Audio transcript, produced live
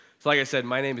So like I said,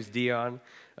 my name is Dion,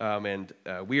 and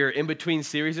we are in between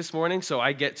series this morning, so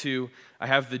I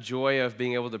have the joy of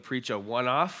being able to preach a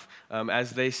one-off, as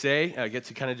they say. I get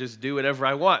to kind of just do whatever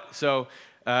I want. So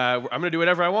I'm going to do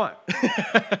whatever I want.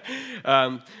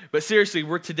 But seriously,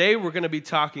 today we're going to be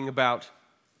talking about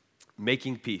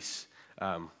making peace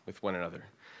with one another.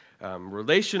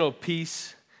 Relational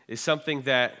peace is something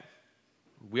that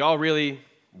we all really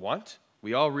want.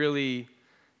 We all really,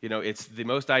 it's the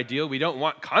most ideal. We don't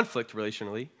want conflict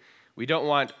relationally. We don't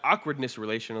want awkwardness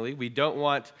relationally. We don't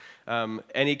want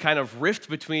any kind of rift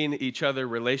between each other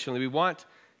relationally. We want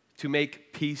to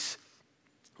make peace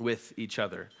with each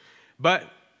other. But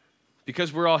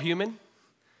because we're all human,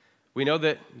 we know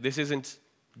that this isn't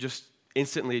just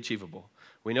instantly achievable.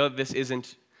 We know that this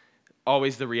isn't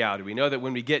always the reality. We know that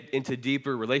when we get into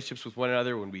deeper relationships with one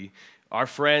another, when we are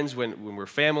friends, when we're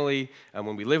family,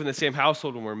 when we live in the same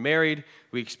household, when we're married,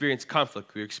 we experience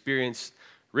conflict. We experience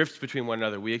rifts between one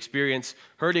another. We experience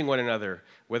hurting one another,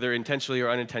 whether intentionally or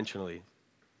unintentionally.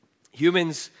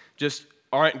 Humans just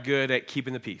aren't good at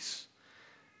keeping the peace.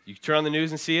 You turn on the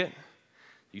news and see it.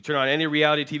 You turn on any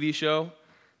reality TV show.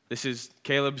 This is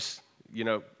Caleb's,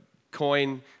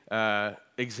 coin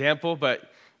example, but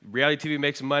reality TV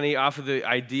makes money off of the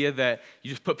idea that you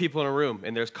just put people in a room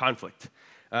and there's conflict.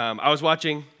 I was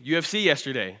watching UFC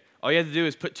yesterday. All you had to do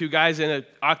is put two guys in an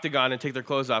octagon and take their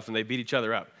clothes off and they beat each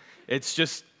other up. It's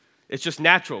just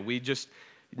natural.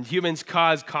 Humans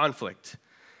cause conflict.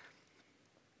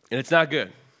 And it's not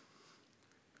good.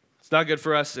 It's not good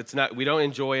for us. We don't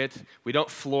enjoy it. We don't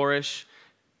flourish.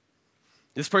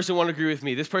 This person won't agree with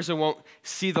me. This person won't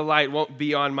see the light, won't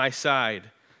be on my side.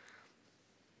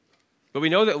 But we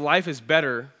know that life is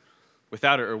better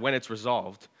without it or when it's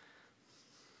resolved.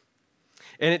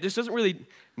 And it just doesn't really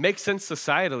make sense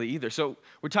societally either. So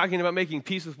we're talking about making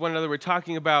peace with one another. We're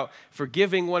talking about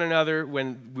forgiving one another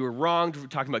when we were wronged. We're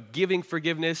talking about giving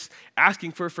forgiveness,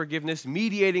 asking for forgiveness,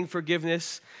 mediating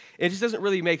forgiveness. It just doesn't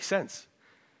really make sense.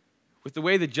 With the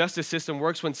way the justice system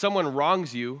works, when someone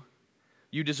wrongs you,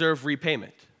 you deserve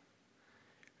repayment.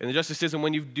 In the justice system,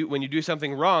 when you do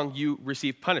something wrong, you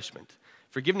receive punishment.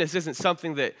 Forgiveness isn't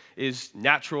something that is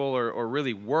natural or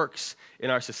really works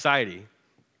in our society.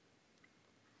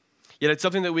 Yet it's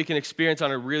something that we can experience on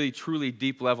a really, truly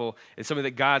deep level. It's something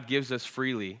that God gives us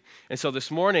freely. And so this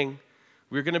morning,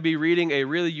 we're going to be reading a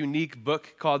really unique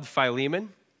book called Philemon.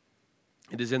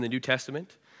 It is in the New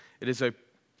Testament. It is a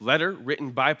letter written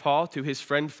by Paul to his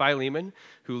friend Philemon,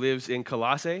 who lives in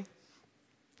Colossae.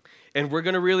 And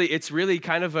it's really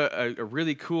kind of a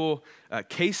really cool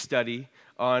case study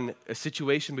on a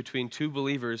situation between two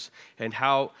believers and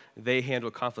how they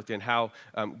handle conflict and how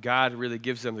God really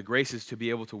gives them the graces to be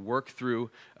able to work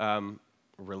through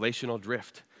relational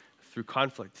drift, through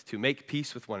conflict, to make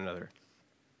peace with one another.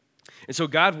 And so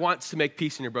God wants to make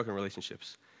peace in your broken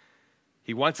relationships.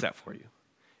 He wants that for you.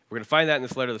 We're going to find that in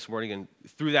this letter this morning, and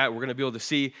through that, we're going to be able to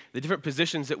see the different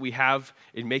positions that we have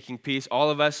in making peace. All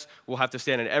of us will have to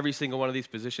stand in every single one of these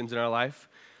positions in our life.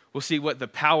 We'll see what the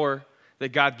power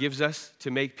that God gives us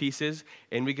to make peace is,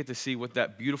 and we get to see what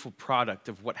that beautiful product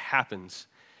of what happens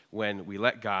when we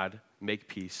let God make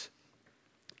peace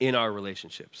in our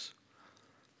relationships.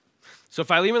 So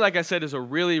Philemon, like I said, is a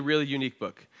really, really unique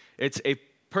book. It's a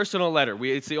personal letter.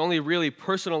 It's the only really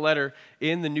personal letter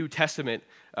in the New Testament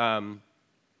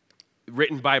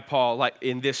written by Paul, like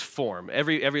in this form.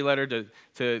 Every letter to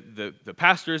the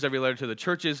pastors, every letter to the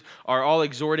churches are all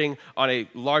exhorting on a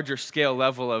larger scale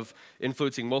level of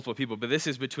influencing multiple people. But this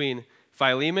is between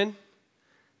Philemon,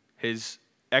 his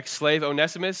ex-slave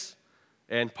Onesimus,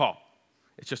 and Paul.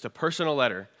 It's just a personal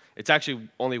letter. It's actually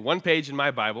only one page in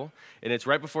my Bible, and it's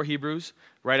right before Hebrews,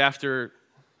 right after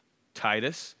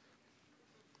Titus,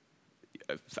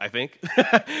 I think.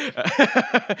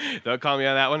 Don't call me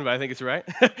on that one, but I think it's right.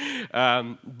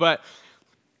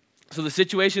 So the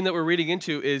situation that we're reading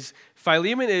into is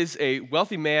Philemon is a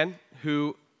wealthy man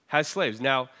who has slaves.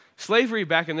 Now, slavery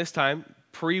back in this time,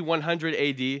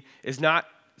 pre-100 AD, is not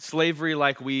slavery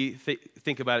like we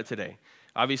think about it today.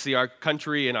 Obviously, our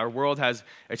country and our world has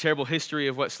a terrible history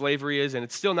of what slavery is, and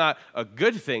it's still not a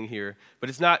good thing here, but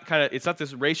it's not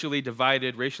this racially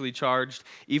divided, racially charged,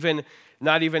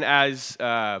 not even as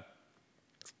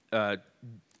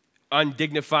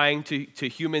undignifying to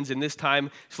humans in this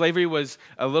time. Slavery was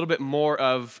a little bit more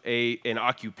of an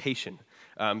occupation.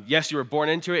 Yes, you were born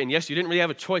into it, and yes, you didn't really have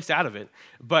a choice out of it,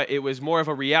 but it was more of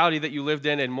a reality that you lived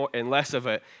in and less of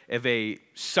a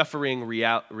suffering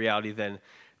reality than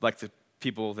like the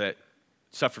people that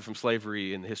suffered from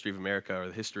slavery in the history of America or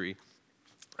the history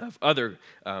of other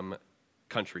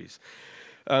countries.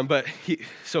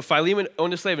 So Philemon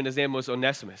owned a slave, and his name was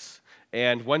Onesimus.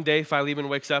 And one day, Philemon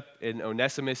wakes up, and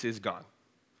Onesimus is gone.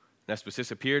 Onesimus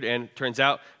disappeared, and turns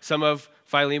out some of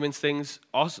Philemon's things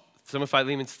also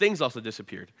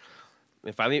disappeared.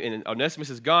 And Onesimus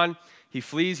is gone. He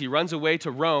flees. He runs away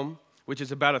to Rome, which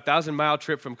is about a 1,000-mile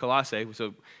trip from Colossae.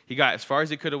 So he got as far as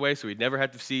he could away, so he'd never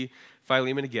have to see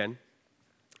Philemon again.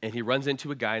 And he runs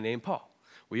into a guy named Paul.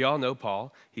 We all know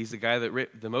Paul. He's the guy that wrote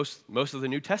most of the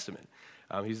New Testament.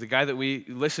 He's the guy that we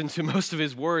listen to most of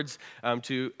his words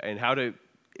to and how to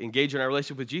engage in our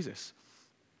relationship with Jesus.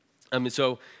 And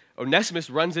so Onesimus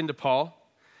runs into Paul,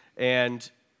 and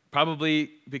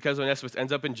probably because Onesimus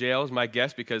ends up in jail is my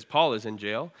guess, because Paul is in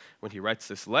jail when he writes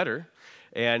this letter,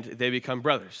 and they become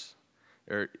brothers.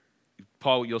 Or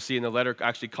Paul, you'll see in the letter,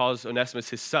 actually calls Onesimus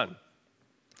his son.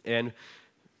 And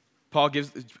Paul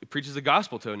preaches the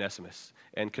gospel to Onesimus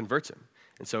and converts him.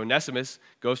 And so Onesimus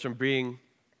goes from being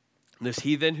this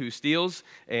heathen who steals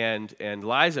and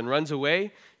lies and runs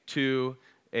away to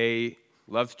a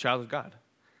loved child of God.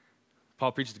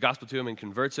 Paul preaches the gospel to him and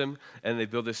converts him, and they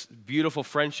build this beautiful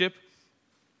friendship.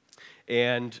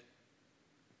 And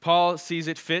Paul sees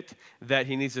it fit that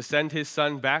he needs to send his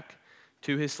son back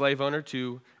to his slave owner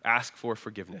to ask for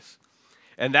forgiveness.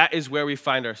 And that is where we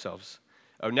find ourselves.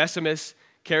 Onesimus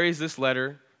carries this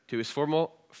letter to his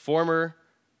former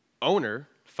owner,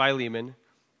 Philemon,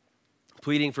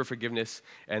 pleading for forgiveness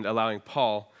and allowing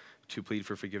Paul to plead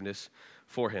for forgiveness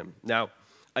for him. Now,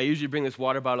 I usually bring this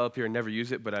water bottle up here and never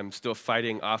use it, but I'm still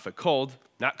fighting off a cold,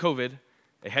 not COVID,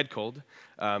 a head cold.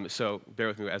 So bear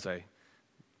with me as I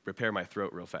repair my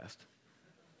throat real fast.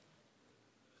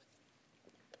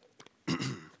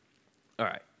 All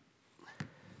right.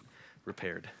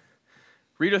 Repaired.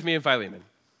 Read with me in Philemon.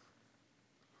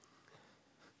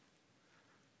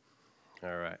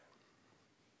 All right.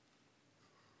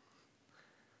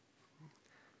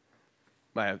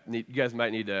 You guys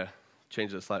might need to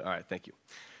change the slide. All right, thank you.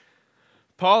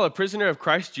 Paul, a prisoner of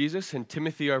Christ Jesus, and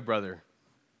Timothy, our brother,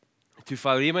 to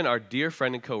Philemon, our dear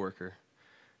friend and co-worker,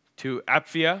 to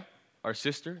Apphia, our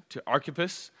sister, to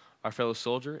Archippus, our fellow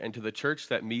soldier, and to the church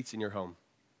that meets in your home.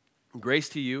 Grace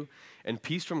to you and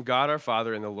peace from God our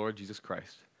Father and the Lord Jesus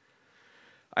Christ.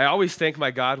 I always thank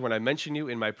my God when I mention you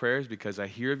in my prayers, because I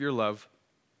hear of your love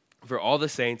for all the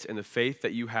saints and the faith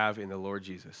that you have in the Lord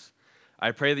Jesus.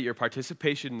 I pray that your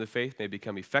participation in the faith may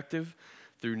become effective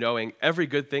through knowing every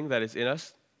good thing that is in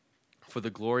us for the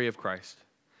glory of Christ.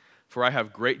 For I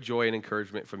have great joy and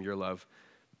encouragement from your love,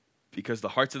 because the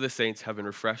hearts of the saints have been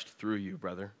refreshed through you,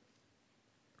 brother.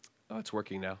 Oh, it's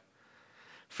working now.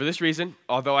 For this reason,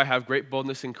 although I have great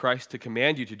boldness in Christ to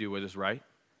command you to do what is right,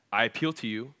 I appeal to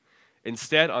you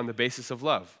instead on the basis of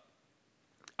love.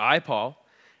 I, Paul,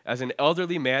 as an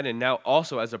elderly man and now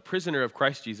also as a prisoner of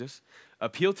Christ Jesus,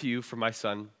 appeal to you for my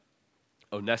son,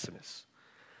 Onesimus.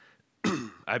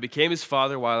 I became his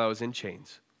father while I was in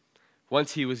chains.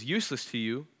 Once he was useless to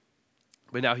you,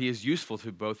 but now he is useful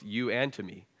to both you and to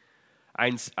me. I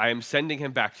am sending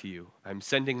him back to you. I'm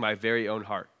sending my very own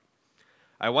heart.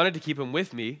 I wanted to keep him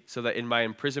with me so that in my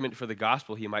imprisonment for the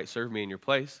gospel he might serve me in your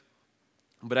place.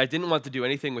 But I didn't want to do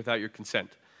anything without your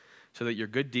consent, so that your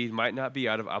good deed might not be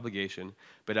out of obligation,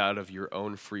 but out of your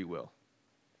own free will.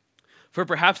 For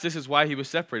perhaps this is why he was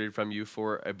separated from you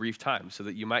for a brief time, so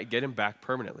that you might get him back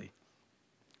permanently,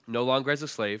 no longer as a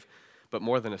slave, but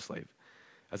more than a slave,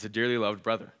 as a dearly loved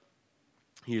brother.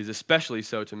 He is especially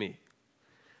so to me.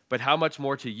 But how much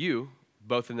more to you,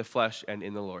 both in the flesh and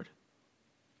in the Lord?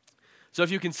 So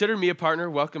if you consider me a partner,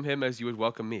 welcome him as you would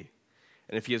welcome me.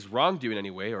 And if he has wronged you in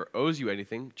any way or owes you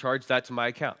anything, charge that to my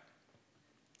account.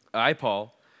 I,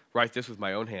 Paul, write this with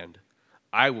my own hand.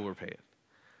 I will repay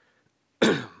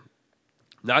it.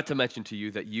 Not to mention to you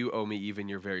that you owe me even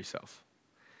your very self.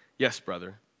 Yes,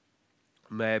 brother,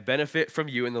 may I benefit from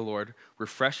you in the Lord,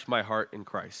 refresh my heart in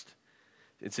Christ.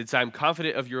 And since I am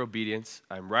confident of your obedience,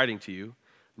 I am writing to you,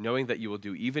 knowing that you will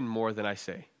do even more than I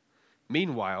say.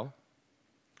 Meanwhile,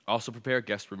 also prepare a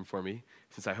guest room for me,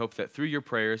 since I hope that through your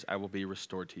prayers I will be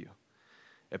restored to you.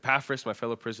 Epaphras, my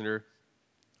fellow prisoner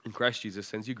in Christ Jesus,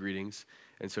 sends you greetings,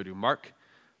 and so do Mark,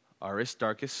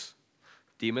 Aristarchus,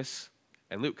 Demas,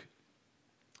 and Luke,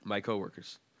 my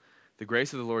co-workers. The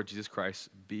grace of the Lord Jesus Christ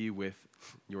be with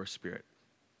your spirit.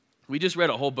 We just read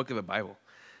a whole book of the Bible.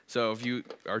 So if you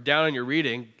are down on your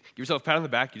reading, give yourself a pat on the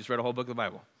back. You just read a whole book of the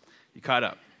Bible. You caught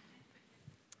up.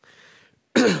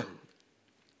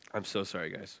 I'm so sorry,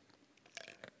 guys.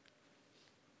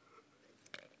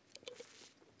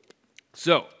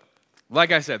 So,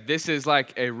 like I said, this is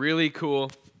like a really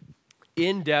cool,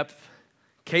 in-depth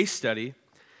case study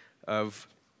of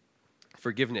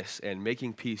forgiveness and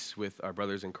making peace with our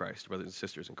brothers in Christ, brothers and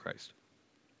sisters in Christ.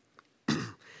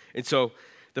 And so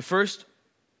The first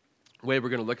way we're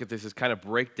going to look at this is kind of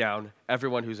break down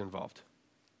everyone who's involved.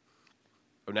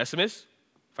 Onesimus,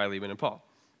 Philemon, and Paul.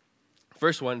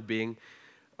 First one being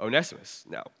Onesimus.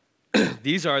 Now,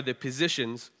 these are the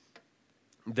positions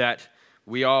that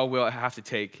we all will have to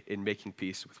take in making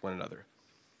peace with one another.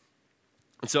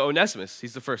 And so Onesimus,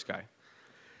 he's the first guy.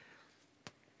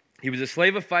 He was a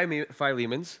slave of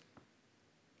Philemon's.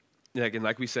 Again,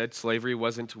 like we said, slavery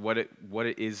wasn't what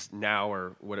it is now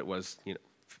or what it was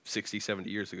 60, 70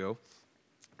 years ago.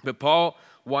 But Paul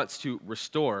wants to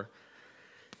restore,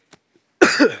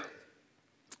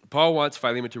 Paul wants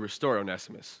Philemon to restore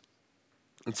Onesimus.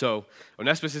 And so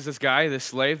Onesimus is this guy, this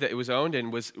slave that was owned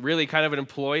and was really kind of an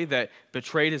employee that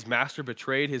betrayed his master,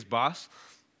 betrayed his boss,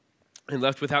 and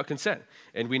left without consent.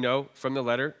 And we know from the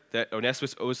letter that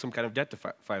Onesimus owes some kind of debt to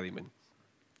Philemon.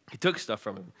 He took stuff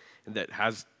from him and that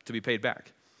has to be paid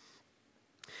back.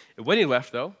 And when he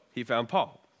left, though, he found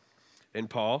Paul. And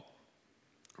Paul,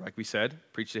 like we said,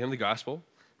 preached to him the gospel,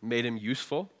 made him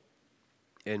useful,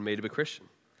 and made him a Christian.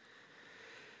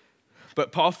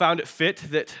 But Paul found it fit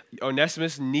that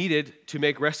Onesimus needed to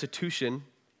make restitution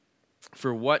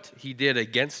for what he did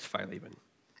against Philemon.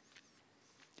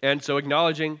 And so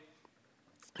acknowledging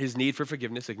his need for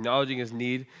forgiveness, acknowledging his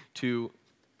need to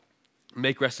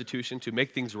make restitution, to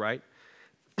make things right,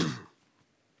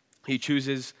 he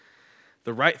chooses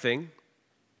the right thing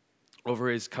over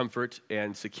his comfort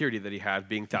and security that he had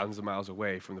being thousands of miles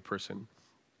away from the person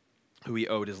who he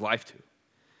owed his life to.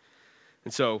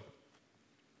 And so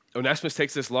Onesimus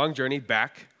takes this long journey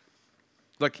back.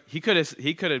 Look, he could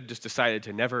have just decided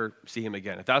to never see him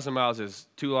again. 1,000 miles is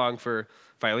too long for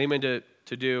Philemon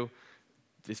to do.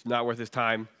 It's not worth his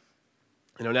time.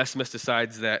 And Onesimus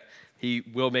decides that he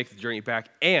will make the journey back.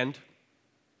 And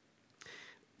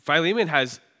Philemon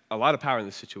has a lot of power in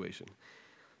this situation.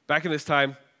 Back in this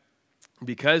time,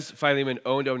 because Philemon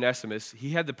owned Onesimus, he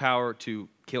had the power to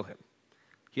kill him.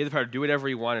 He had the power to do whatever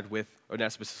he wanted with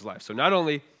Onesimus' life. So not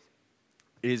only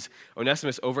is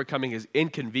Onesimus overcoming his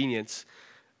inconvenience,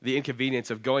 the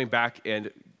inconvenience of going back and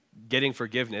getting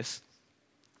forgiveness,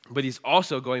 but he's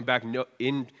also going back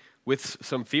in with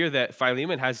some fear that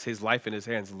Philemon has his life in his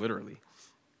hands, literally.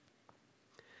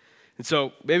 And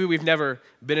so maybe we've never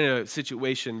been in a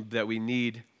situation that we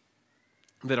need,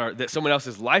 that someone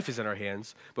else's life is in our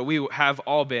hands, but we have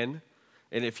all been,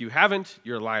 and if you haven't,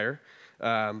 you're a liar,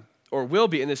 or will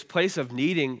be in this place of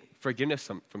needing forgiveness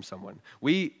from someone.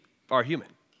 We are human.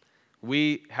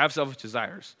 We have selfish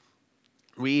desires.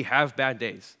 We have bad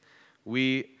days.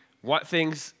 We want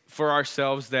things for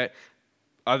ourselves that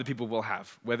other people will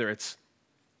have, whether it's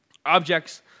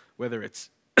objects, whether it's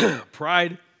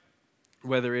pride,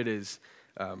 whether it is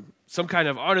some kind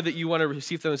of honor that you want to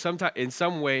receive from them. In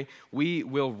some way, we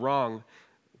will wrong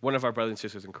one of our brothers and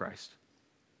sisters in Christ.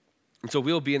 And so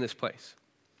we'll be in this place.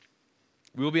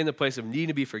 We will be in the place of needing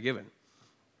to be forgiven.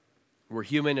 We're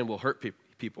human and we'll hurt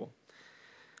people.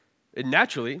 And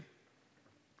naturally,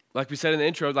 like we said in the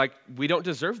intro, we don't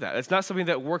deserve that. It's not something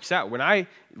that works out. When I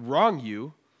wrong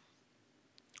you,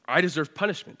 I deserve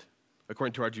punishment,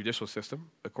 according to our judicial system,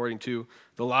 according to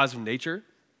the laws of nature.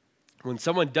 When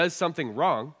someone does something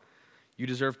wrong, you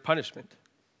deserve punishment.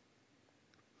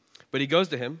 But he goes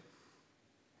to him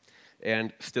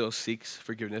and still seeks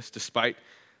forgiveness, despite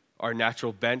our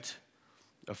natural bent.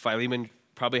 Philemon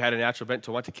probably had a natural bent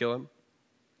to want to kill him.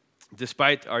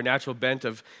 Despite our natural bent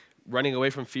of running away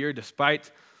from fear,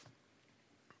 despite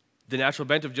the natural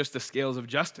bent of just the scales of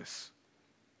justice.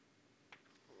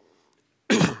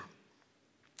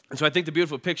 And so I think the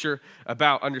beautiful picture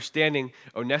about understanding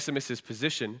Onesimus'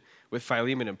 position with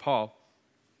Philemon and Paul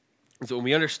is that when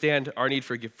we understand our need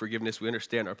for forgiveness, we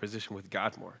understand our position with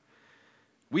God more.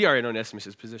 We are in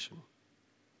Onesimus' position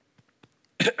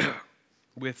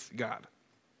with God.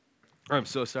 I'm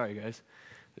so sorry, guys.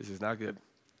 This is not good.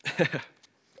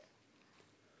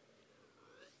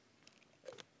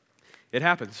 It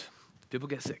happens. People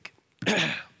get sick.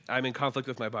 I'm in conflict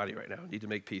with my body right now. I need to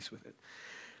make peace with it.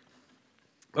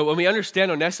 But when we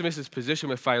understand Onesimus' position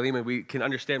with Philemon, we can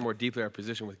understand more deeply our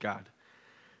position with God.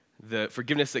 The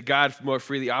forgiveness that God more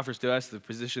freely offers to us, the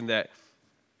position that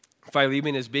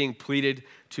Philemon is being pleaded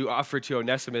to offer to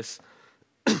Onesimus,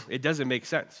 it doesn't make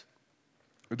sense.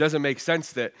 It doesn't make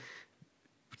sense that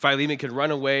Philemon can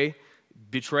run away,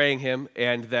 betraying him,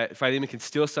 and that Philemon can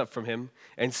steal stuff from him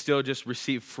and still just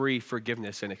receive free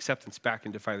forgiveness and acceptance back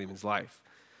into Philemon's life.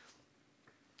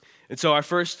 And so our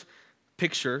first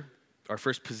picture, our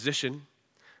first position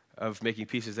of making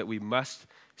peace is that we must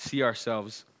see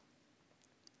ourselves,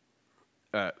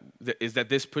 is that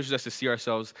this pushes us to see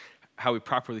ourselves how we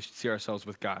properly should see ourselves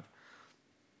with God.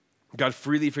 God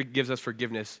freely gives us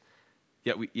forgiveness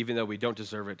yet even though we don't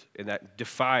deserve it, and that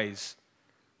defies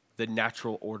the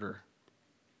natural order.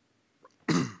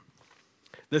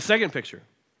 The second picture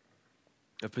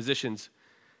of positions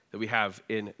that we have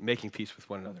in making peace with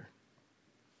one another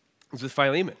is with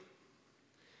Philemon.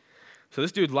 So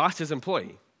this dude lost his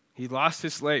employee. He lost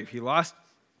his slave. He lost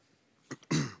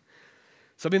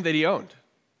something that he owned,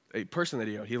 a person that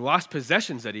he owned. He lost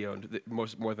possessions that he owned,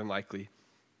 more than likely.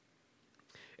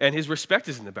 And his respect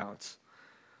is in the balance.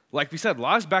 Like we said,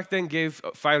 laws back then gave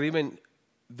Philemon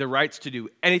the rights to do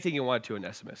anything he wanted to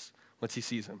Onesimus once he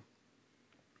sees him.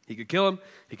 He could kill him,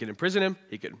 he could imprison him,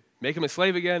 he could make him a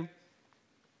slave again.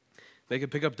 They could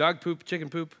pick up dog poop, chicken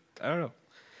poop, I don't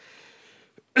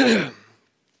know.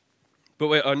 But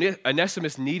what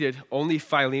Onesimus needed, only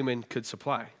Philemon could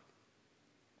supply.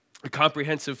 A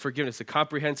comprehensive forgiveness, a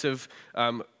comprehensive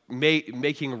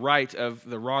making right of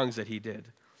the wrongs that he did.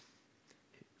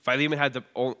 Philemon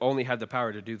only had the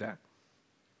power to do that.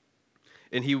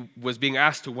 And he was being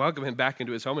asked to welcome him back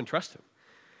into his home and trust him.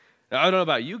 Now, I don't know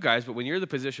about you guys, but when you're in the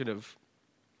position of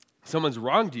someone's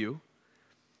wronged you,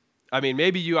 I mean,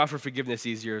 maybe you offer forgiveness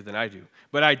easier than I do,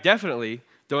 but I definitely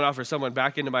don't offer someone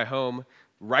back into my home,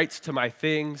 rights to my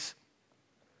things,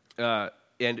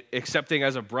 and accepting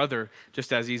as a brother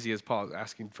just as easy as Paul is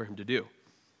asking for him to do.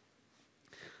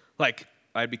 Like,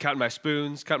 I'd be counting my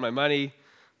spoons, counting my money,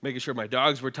 making sure my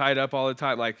dogs were tied up all the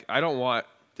time. Like, I don't want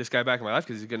this guy back in my life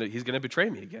because he's gonna betray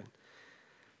me again.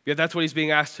 Yet that's what he's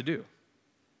being asked to do.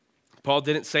 Paul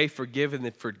didn't say forgive and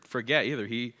then forget either.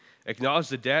 He acknowledged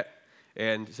the debt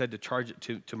and said to charge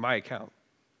it to my account.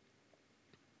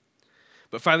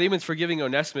 But Philemon's forgiving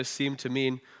Onesimus seemed to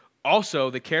mean also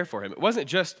the care for him. It wasn't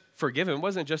just forgive him. It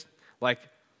wasn't just like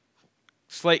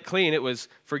slate clean. It was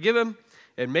forgive him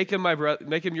and make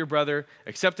him your brother,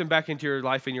 accept him back into your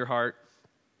life and your heart,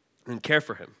 and care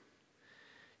for him.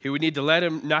 He would need to let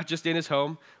him not just in his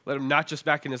home, let him not just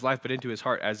back in his life, but into his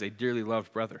heart as a dearly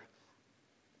loved brother.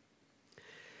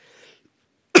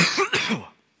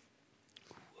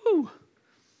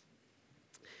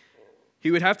 He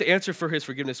would have to answer for his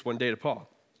forgiveness one day to Paul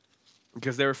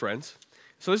because they were friends.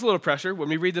 So there's a little pressure. When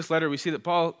we read this letter, we see that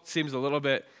Paul seems a little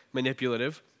bit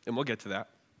manipulative, and we'll get to that.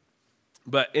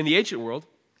 But in the ancient world,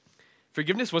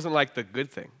 forgiveness wasn't like the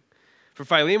good thing. For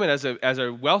Philemon, as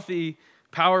a wealthy,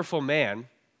 powerful man,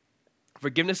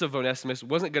 forgiveness of Onesimus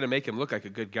wasn't going to make him look like a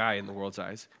good guy in the world's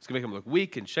eyes. It's going to make him look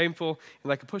weak and shameful and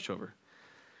like a pushover.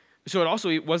 So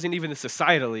it wasn't even the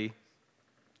societally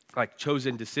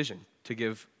chosen decision to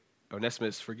give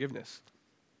Onesimus forgiveness.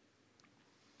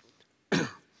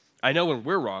 I know when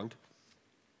we're wronged,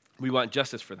 we want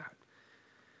justice for that.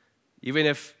 Even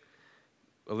if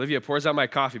Olivia pours out my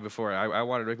coffee before I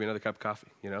want her to make me another cup of coffee,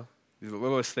 These are the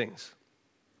littlest things.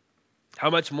 How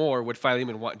much more would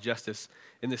Philemon want justice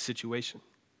in this situation?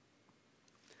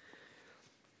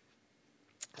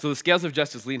 So the scales of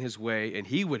justice lean his way, and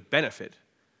he would benefit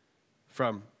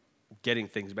from getting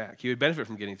things back. He would benefit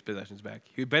from getting his possessions back.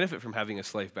 He would benefit from having a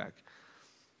slave back.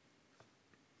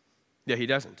 Yeah, he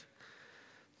doesn't.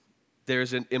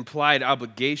 There's an implied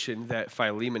obligation that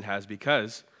Philemon has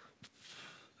because,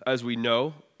 as we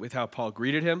know, with how Paul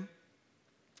greeted him,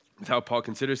 with how Paul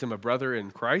considers him a brother in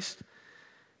Christ,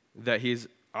 that he's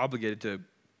obligated to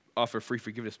offer free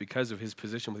forgiveness because of his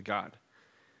position with God.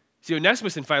 See,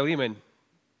 Onesimus and Philemon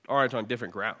aren't on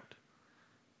different ground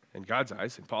in God's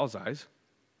eyes, in Paul's eyes.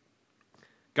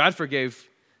 God forgave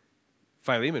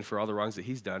Philemon for all the wrongs that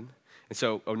he's done. And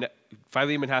so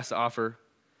Philemon has to offer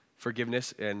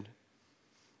forgiveness and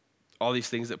all these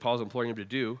things that Paul's imploring him to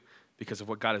do because of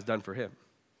what God has done for him.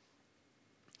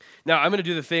 Now, I'm going to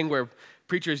do the thing where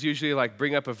preachers usually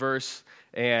bring up a verse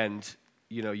and,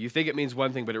 you think it means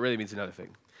one thing, but it really means another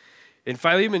thing. In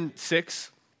Philemon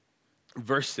 6,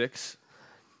 verse 6,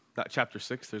 not chapter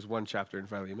 6, there's one chapter in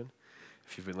Philemon,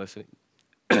 if you've been listening.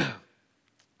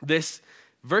 This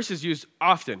verse is used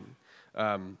often.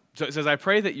 So it says, I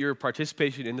pray that your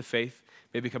participation in the faith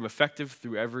may become effective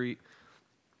through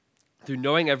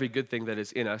knowing every good thing that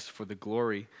is in us for the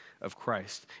glory of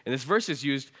Christ. And this verse is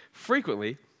used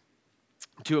frequently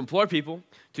to implore people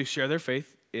to share their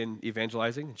faith in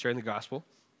evangelizing and sharing the gospel.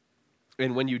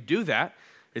 And when you do that,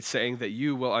 it's saying that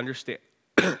you will understand,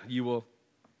 you will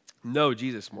know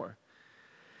Jesus more.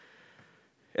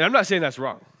 And I'm not saying that's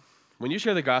wrong. When you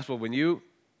share the gospel, when you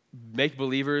make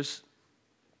believers,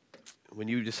 when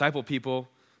you disciple people,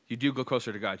 you do go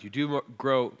closer to God. You do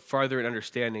grow farther in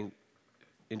understanding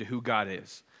into who God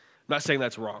is. I'm not saying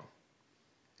that's wrong.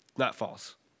 Not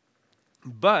false.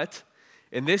 But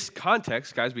in this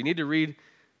context, guys, we need to read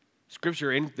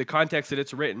Scripture in the context that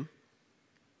it's written.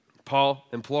 Paul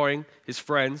imploring his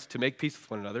friends to make peace with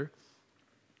one another.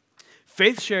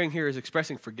 Faith sharing here is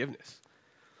expressing forgiveness.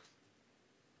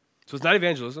 So it's not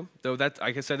evangelism, though that,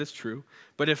 like I said, it's true.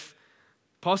 But if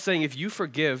Paul's saying if you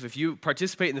forgive, if you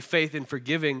participate in the faith in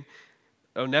forgiving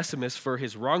Onesimus for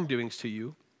his wrongdoings to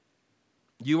you,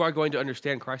 you are going to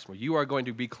understand Christ more. You are going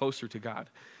to be closer to God.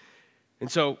 And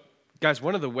so, guys,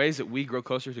 one of the ways that we grow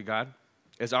closer to God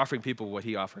is offering people what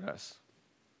he offered us,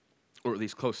 or at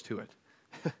least close to it.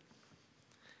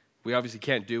 We obviously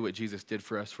can't do what Jesus did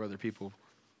for us for other people,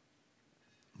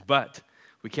 but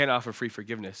we can offer free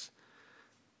forgiveness.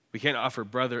 We can't offer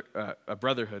a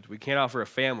brotherhood. We can't offer a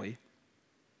family,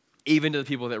 even to the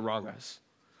people that wrong us.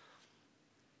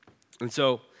 And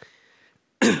so,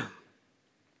 in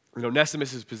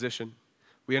Onesimus' position,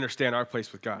 we understand our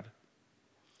place with God.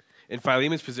 In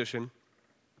Philemon's position,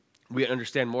 we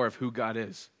understand more of who God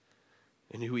is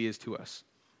and who he is to us.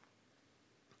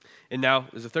 And now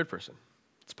there's a third person.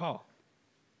 It's Paul.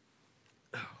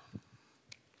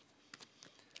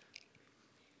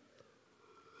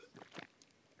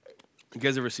 You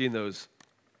guys ever seen those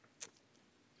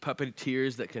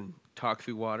puppeteers that can talk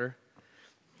through water?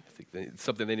 I think it's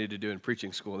something they need to do in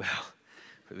preaching school now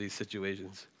for these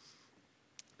situations.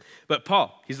 But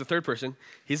Paul, he's the third person.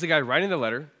 He's the guy writing the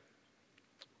letter.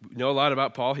 We know a lot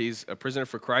about Paul. He's a prisoner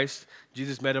for Christ.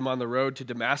 Jesus met him on the road to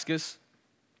Damascus.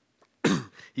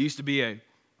 He used to be a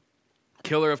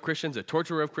killer of Christians, a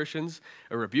torturer of Christians,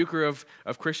 a rebuker of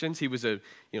Christians. He was a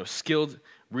skilled,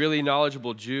 really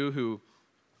knowledgeable Jew who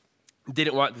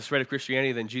didn't want the spread of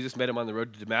Christianity. Then Jesus met him on the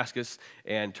road to Damascus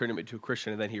and turned him into a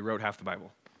Christian, and then he wrote half the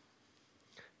Bible.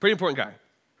 Pretty important guy.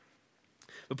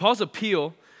 But Paul's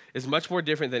appeal is much more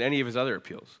different than any of his other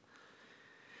appeals.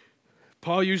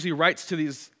 Paul usually writes to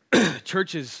these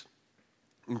churches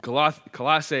in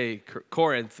Colossae,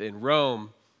 Corinth, in Rome.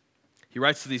 He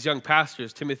writes to these young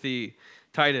pastors, Timothy,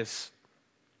 Titus,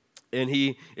 and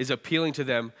he is appealing to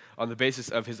them on the basis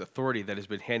of his authority that has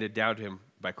been handed down to him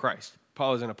by Christ.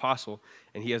 Paul is an apostle,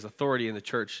 and he has authority in the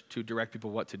church to direct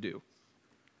people what to do.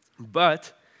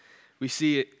 But we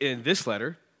see in this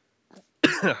letter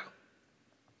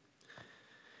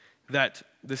that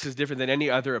this is different than any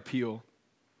other appeal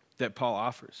that Paul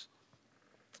offers.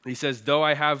 He says, though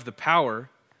I have the power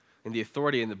and the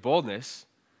authority and the boldness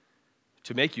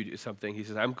to make you do something, he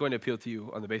says, I'm going to appeal to you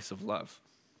on the basis of love.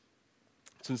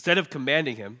 So instead of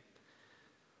commanding him,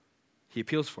 he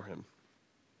appeals for him.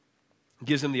 He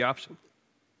gives him the option.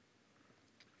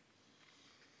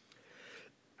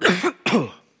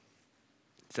 It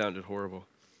sounded horrible.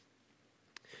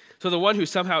 So the one who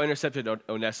somehow intercepted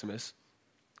Onesimus,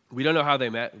 we don't know how they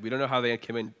met. We don't know how they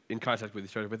came in contact with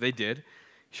each other, but they did.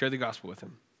 He shared the gospel with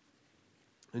him.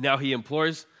 And now he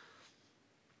implores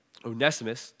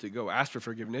Onesimus to go ask for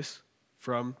forgiveness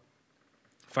from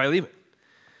Philemon.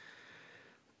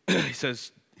 He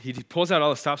says, he pulls out all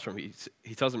the stops from him.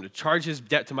 He tells him to charge his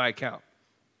debt to my account.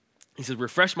 He says,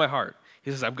 refresh my heart.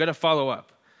 He says, I'm going to follow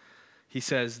up. He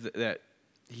says that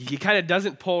he kind of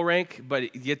doesn't pull rank, but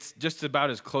it gets just about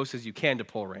as close as you can to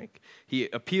pull rank. He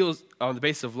appeals on the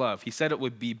basis of love. He said it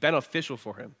would be beneficial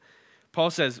for him. Paul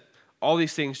says all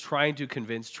these things trying to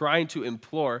convince, trying to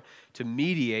implore, to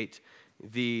mediate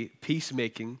the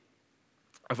peacemaking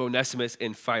of Onesimus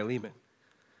and Philemon.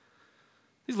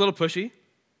 He's a little pushy,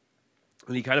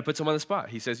 and he kind of puts him on the spot.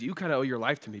 He says, you kind of owe your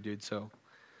life to me, dude,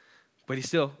 but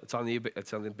it's on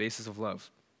the basis of love.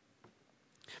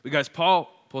 Because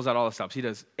Paul pulls out all the stops. He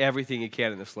does everything he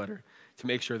can in this letter to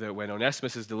make sure that when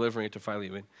Onesimus is delivering it to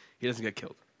Philemon, he doesn't get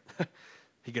killed.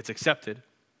 He gets accepted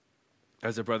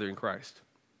as a brother in Christ.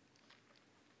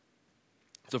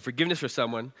 So forgiveness for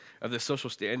someone of this social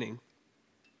standing,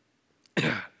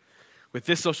 with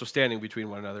this social standing between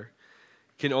one another,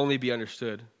 can only be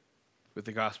understood with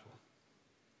the gospel.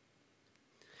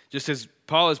 Just as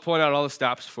Paul is pulling out all the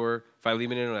stops for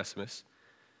Philemon and Onesimus,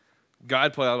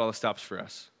 God pulled out all the stops for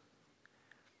us.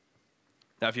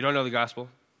 Now, if you don't know the gospel,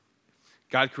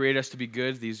 God created us to be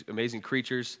good, these amazing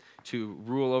creatures, to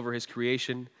rule over his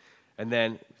creation, and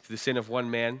then through the sin of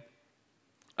one man,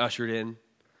 ushered in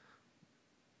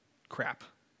crap.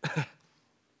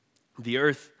 The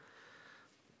earth,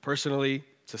 personally,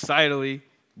 societally,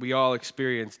 we all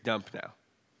experience dump now.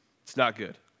 It's not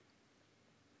good.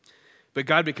 But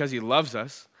God, because he loves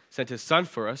us, sent his son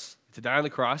for us to die on the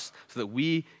cross so that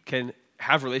we can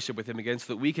have a relationship with him again,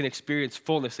 so that we can experience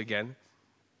fullness again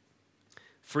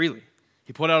freely.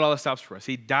 He put out all the stops for us.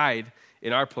 He died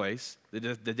in our place, the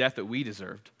death that we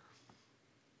deserved.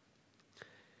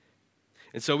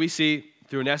 And so we see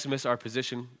through Onesimus our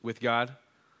position with God.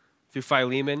 Through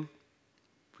Philemon,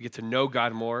 we get to know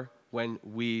God more when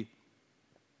we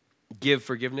give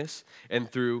forgiveness. And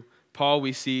through Paul,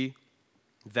 we see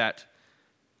that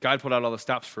God put out all the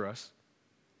stops for us.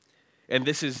 And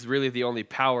this is really the only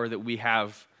power that we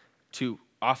have to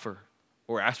offer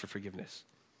or ask for forgiveness.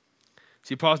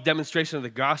 See, Paul's demonstration of the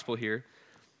gospel here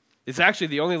is actually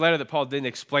the only letter that Paul didn't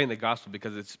explain the gospel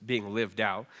because it's being lived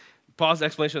out. Paul's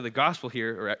explanation of the gospel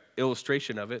here, or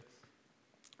illustration of it,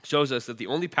 shows us that the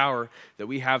only power that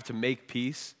we have to make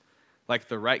peace, like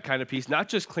the right kind of peace, not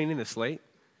just cleaning the slate,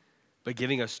 but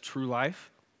giving us true life,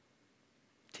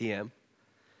 TM,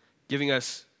 giving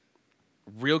us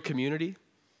real community,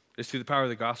 is through the power of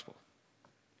the gospel.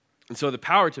 And so the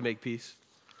power to make peace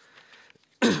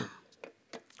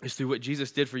is through what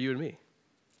Jesus did for you and me.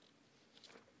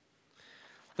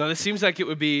 Now, this seems like it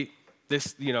would be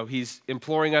this, he's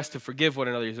imploring us to forgive one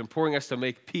another. He's imploring us to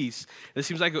make peace. This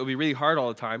seems like it would be really hard all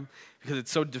the time because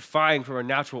it's so defying from our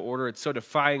natural order. It's so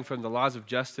defying from the laws of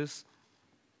justice,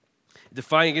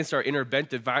 defying against our inner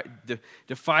bent,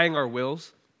 defying our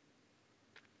wills.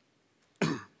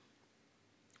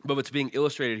 But what's being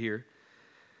illustrated here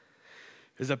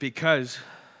is that because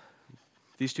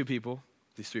these three people,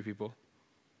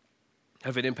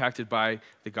 have been impacted by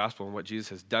the gospel and what Jesus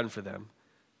has done for them,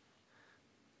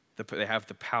 they have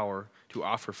the power to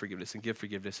offer forgiveness and give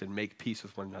forgiveness and make peace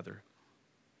with one another.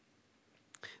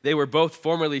 They were both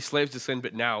formerly slaves to sin,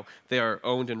 but now they are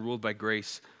owned and ruled by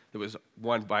grace that was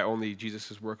won by only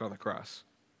Jesus' work on the cross.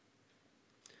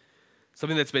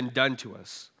 Something that's been done to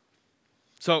us.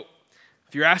 So,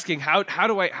 if you're asking, how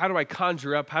do I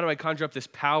conjure up this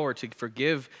power to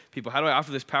forgive people? How do I offer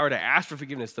this power to ask for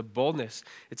forgiveness, the boldness?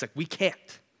 It's like we can't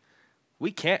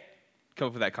come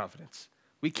up with that confidence.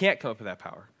 We can't come up with that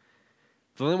power.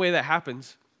 The only way that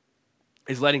happens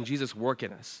is letting Jesus work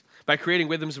in us by creating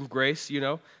rhythms of grace.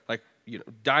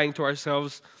 Dying to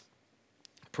ourselves,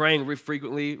 praying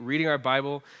frequently, reading our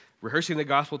Bible, rehearsing the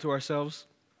gospel to ourselves.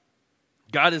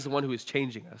 God is the one who is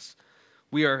changing us.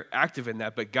 We are active in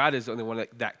that, but God is the only one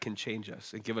that can change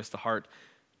us and give us the heart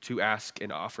to ask and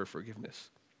offer forgiveness.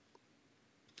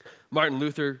 Martin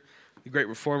Luther, the great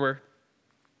reformer,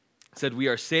 said, "We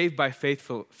are saved by faith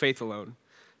alone,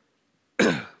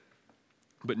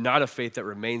 but not a faith that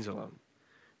remains alone.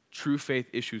 True faith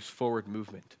issues forward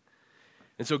movement."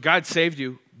 And so God saved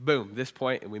you, boom, this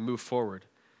point, and we move forward.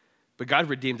 But God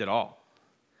redeemed it all.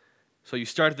 So you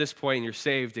start at this point and you're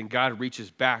saved, and God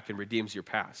reaches back and redeems your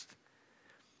past.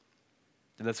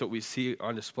 And that's what we see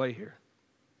on display here.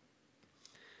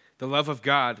 The love of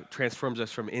God transforms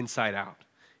us from inside out.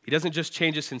 He doesn't just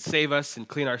change us and save us and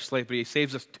clean our slate, but he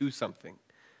saves us to something.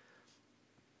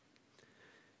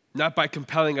 Not by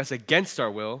compelling us against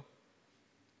our will,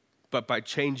 but by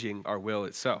changing our will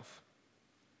itself.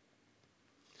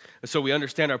 And so we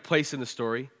understand our place in the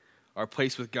story, our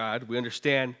place with God. We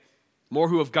understand more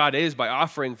who of God is by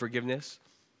offering forgiveness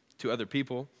to other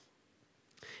people.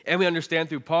 And we understand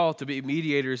through Paul to be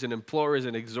mediators and implorers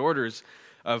and exhorters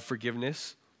of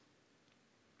forgiveness.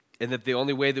 And that the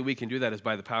only way that we can do that is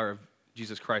by the power of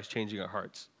Jesus Christ changing our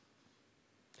hearts.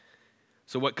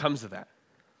 So what comes of that?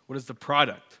 What is the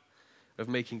product of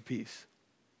making peace?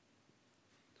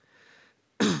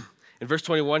 In verse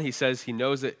 21, he says, he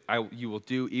knows that you will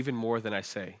do even more than I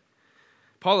say.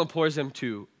 Paul implores him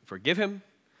to forgive him,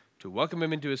 to welcome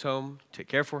him into his home, take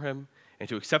care for him, and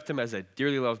to accept him as a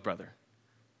dearly loved brother.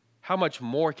 How much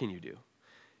more can you do?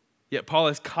 Yet Paul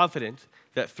is confident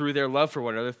that through their love for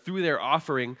one another, through their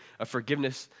offering of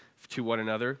forgiveness to one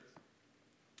another,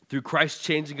 through Christ's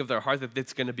changing of their heart, that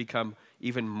it's going to become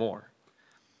even more.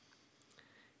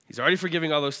 He's already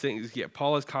forgiving all those things, yet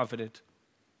Paul is confident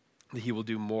that he will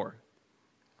do more.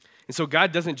 And so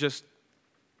God doesn't just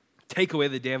take away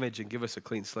the damage and give us a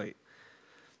clean slate.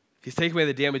 He's taking away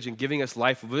the damage and giving us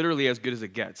life literally as good as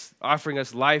it gets, offering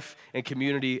us life and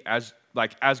community as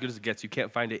good as it gets. You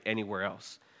can't find it anywhere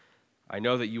else. I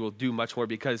know that you will do much more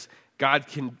because God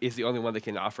is the only one that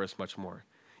can offer us much more.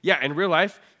 Yeah, in real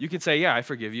life, you can say, yeah, I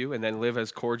forgive you, and then live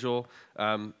as cordial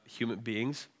human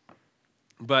beings.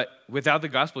 But without the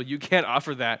gospel, you can't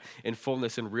offer that in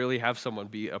fullness and really have someone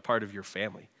be a part of your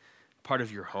family, part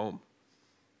of your home.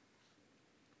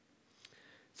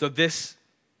 So this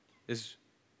is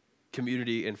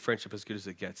community and friendship as good as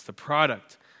it gets. The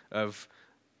product of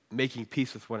making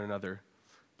peace with one another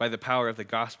by the power of the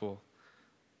gospel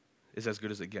is as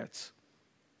good as it gets.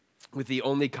 With the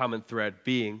only common thread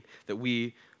being that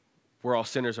we're all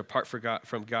sinners apart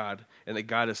from God, and that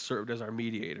God has served as our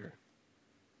mediator,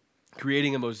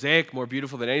 creating a mosaic more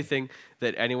beautiful than anything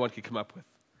that anyone could come up with.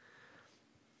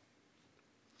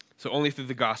 So only through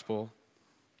the gospel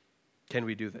can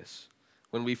we do this.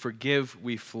 When we forgive,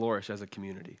 we flourish as a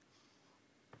community.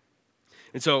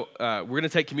 And so we're going to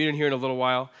take communion here in a little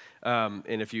while. And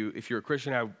if you're a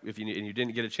Christian, and you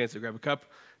didn't get a chance to grab a cup,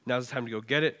 Now's the time to go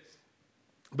get it.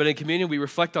 But in communion, we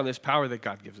reflect on this power that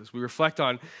God gives us. We reflect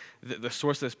on the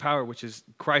source of this power, which is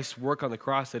Christ's work on the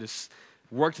cross that has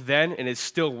worked then and is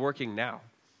still working now.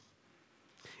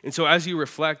 And so as you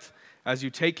reflect, as you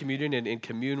take communion and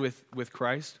commune with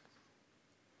Christ,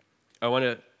 I want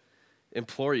to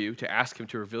implore you to ask him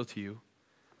to reveal to you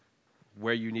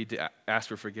where you need to ask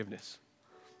for forgiveness,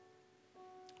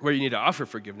 where you need to offer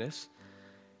forgiveness.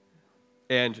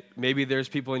 And maybe there's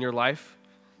people in your life,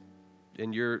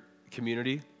 in your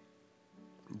community,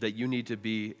 that you need to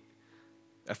be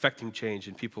affecting change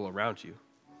in people around you.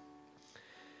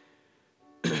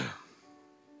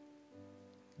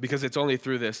 Because it's only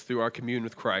through this, through our commune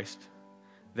with Christ,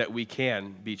 that we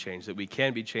can be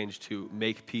changed, to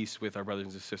make peace with our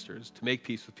brothers and sisters, to make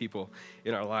peace with people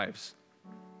in our lives.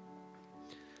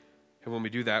 And when we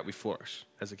do that, we flourish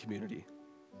as a community.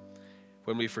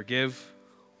 When we forgive,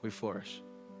 we flourish.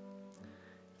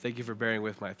 Thank you for bearing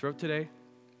with my throat today,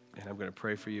 and I'm going to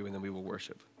pray for you, and then we will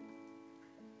worship.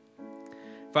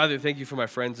 Father, thank you for my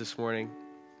friends this morning.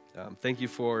 Thank you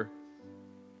for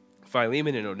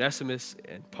Philemon and Onesimus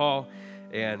and Paul,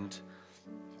 and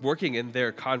working in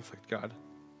their conflict, God,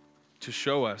 to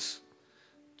show us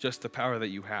just the power that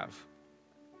you have.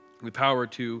 The power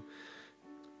to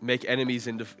make enemies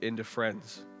into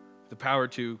friends. The power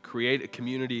to create a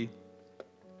community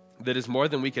that is more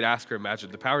than we could ask or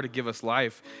imagine. The power to give us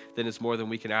life that is more than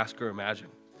we can ask or imagine.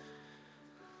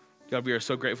 God, we are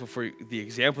so grateful for the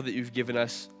example that you've given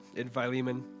us in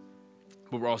Philemon,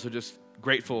 but we're also just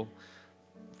grateful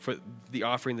for the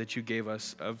offering that you gave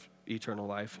us of eternal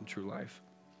life and true life.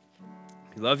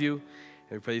 We love you,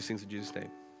 and we pray these things in Jesus'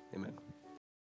 name. Amen.